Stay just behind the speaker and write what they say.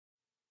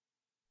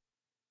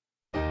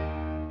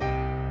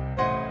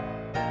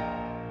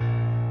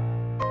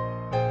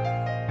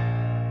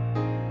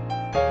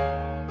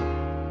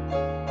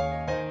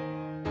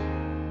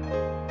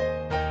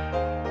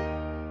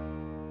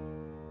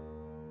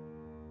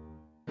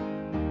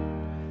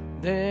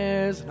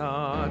There's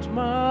not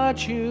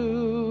much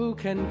you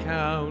can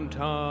count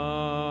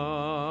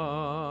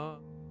on.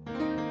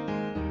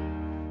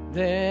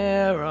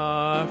 There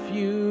are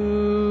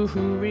few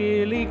who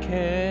really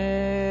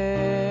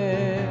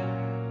care.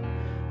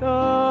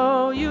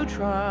 Though you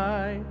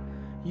try,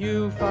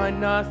 you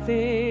find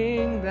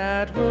nothing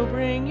that will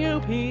bring you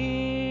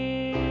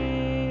peace,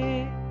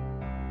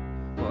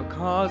 or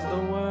cause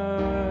the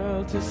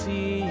world to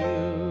see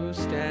you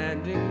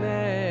standing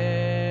there.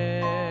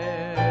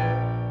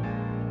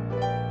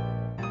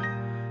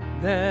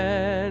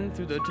 Then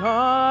through the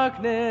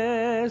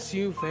darkness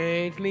you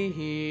faintly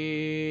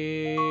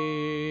hear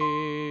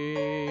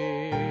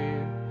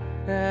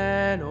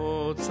an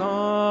old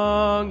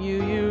song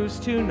you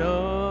used to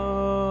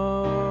know.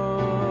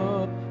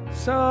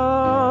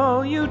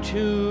 So you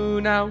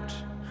tune out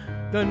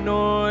the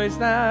noise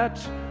that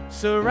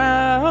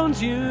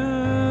surrounds you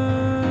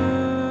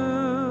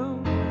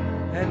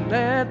and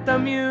let the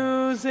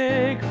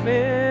music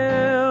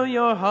fill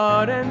your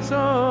heart and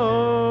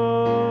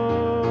soul.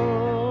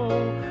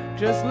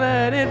 Just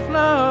let it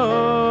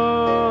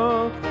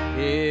flow.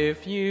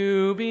 If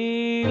you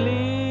believe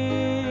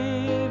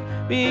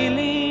in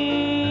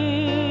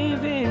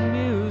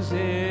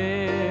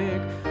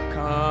music,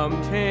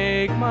 come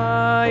take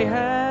my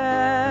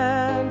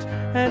hand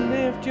and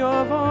lift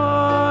your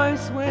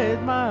voice with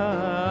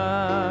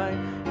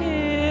mine.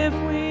 If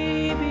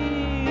we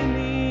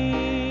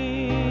believe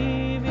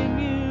in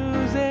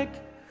music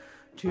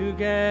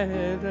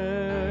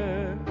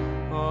together,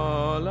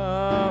 all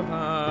of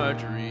our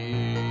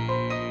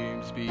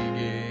dreams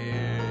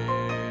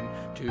begin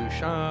to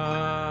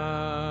shine.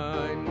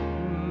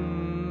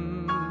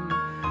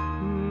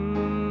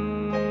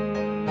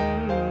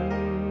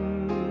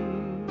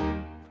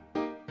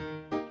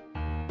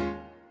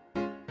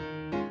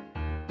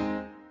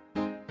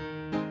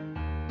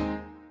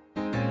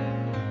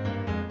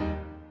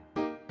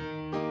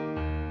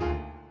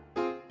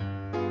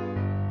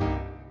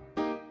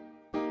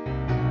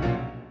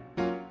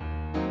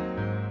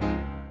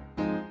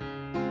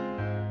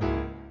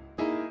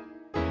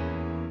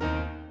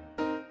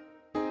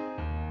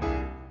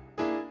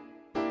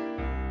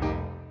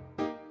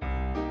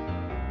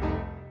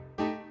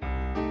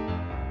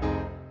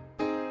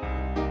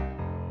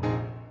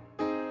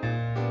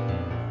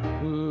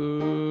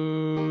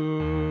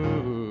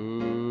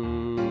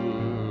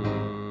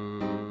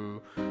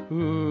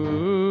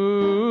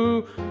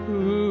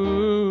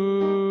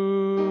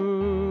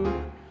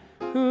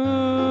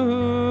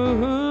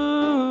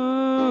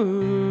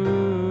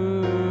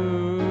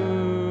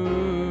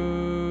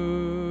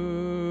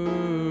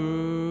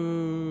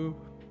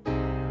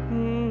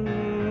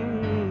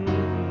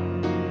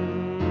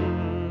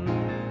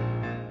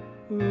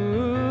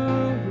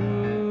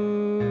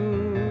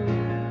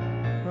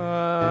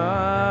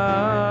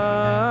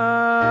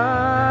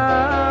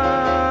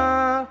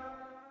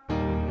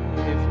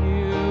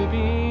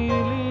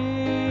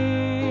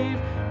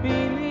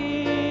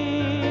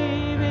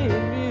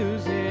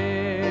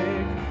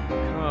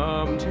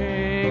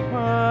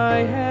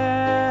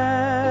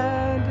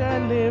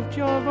 Lift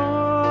your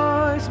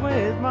voice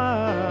with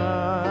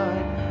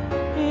mine.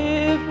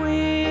 If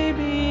we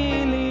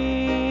believe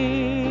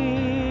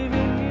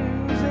in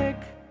music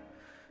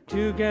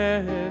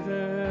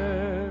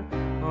together,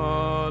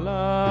 all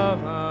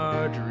of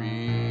our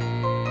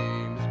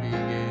dreams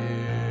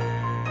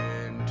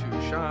begin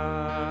to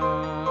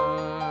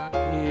shine.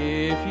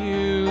 If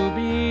you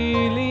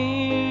believe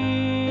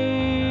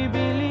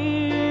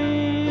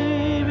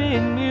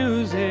in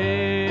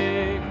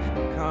music,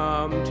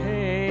 come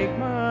take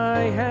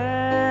my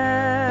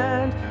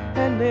hand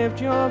and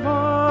lift your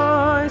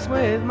voice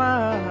with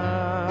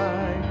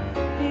mine.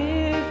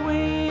 If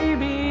we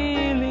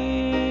believe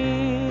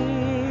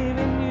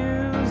in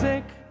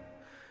music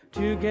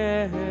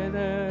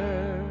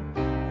together,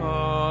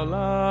 all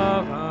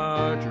of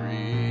our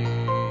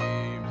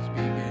dreams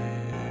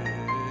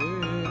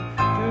begin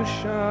to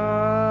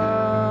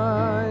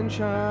shine,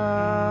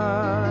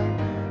 shine,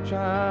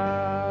 shine.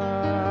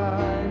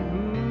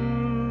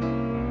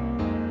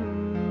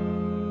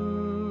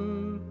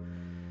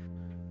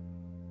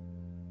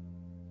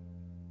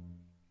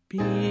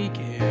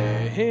 Begin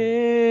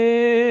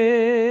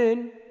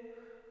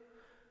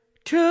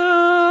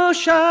to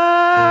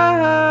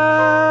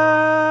shine.